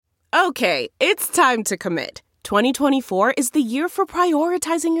Okay, it's time to commit. 2024 is the year for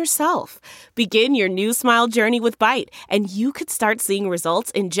prioritizing yourself. Begin your new smile journey with Byte, and you could start seeing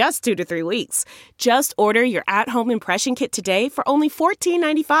results in just 2 to 3 weeks. Just order your at-home impression kit today for only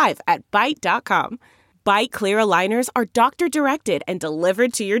 $14.95 at Byte.com. Byte Clear aligners are doctor-directed and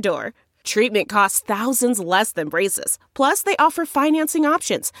delivered to your door. Treatment costs thousands less than braces. Plus, they offer financing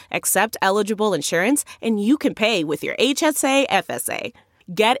options, accept eligible insurance, and you can pay with your HSA, FSA.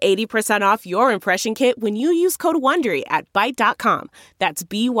 Get 80% off your impression kit when you use code WONDERY at Byte.com. That's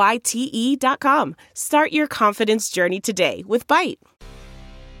BYTE.com. Start your confidence journey today with Byte.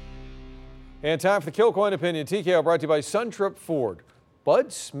 And time for the Kilcoyne Opinion. TKO brought to you by Suntrip Ford.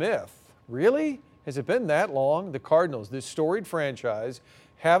 Bud Smith. Really? Has it been that long? The Cardinals, this storied franchise,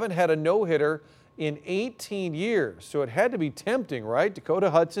 haven't had a no-hitter in 18 years. So it had to be tempting, right?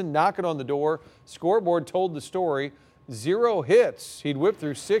 Dakota Hudson knocking on the door. Scoreboard told the story. 0 hits. He'd whipped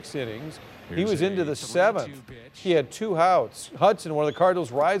through 6 innings. He was into the 7th. He had 2 outs. Hudson, one of the Cardinals'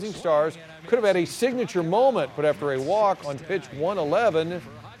 rising stars, could have had a signature moment, but after a walk on pitch 111,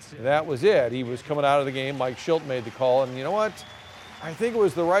 that was it. He was coming out of the game. Mike Shildt made the call, and you know what? I think it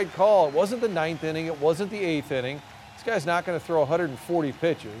was the right call. It wasn't the 9th inning. It wasn't the 8th inning. This guy's not going to throw 140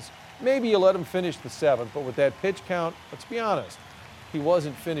 pitches. Maybe you let him finish the 7th, but with that pitch count, let's be honest, he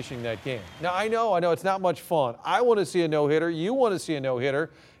wasn't finishing that game. Now, I know it's not much fun. I want to see a no-hitter. You want to see a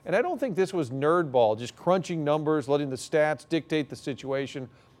no-hitter. And I don't think this was nerd ball, just crunching numbers, letting the stats dictate the situation.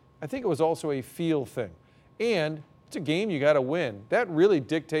 I think it was also a feel thing. And it's a game you got to win. That really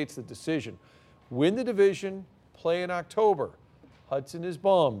dictates the decision. Win the division, play in October. Hudson is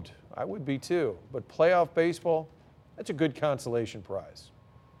bummed. I would be too. But playoff baseball, that's a good consolation prize.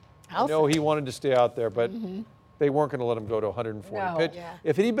 I know he wanted to stay out there, but they weren't going to let him go to 140 pitch. Yeah.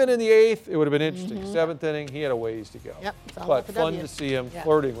 If he'd been in the 8th, it would have been interesting. 7th inning, he had a ways to go. Yep, but fun to see him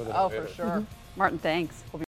flirting with it. Oh, for sure. Martin, thanks.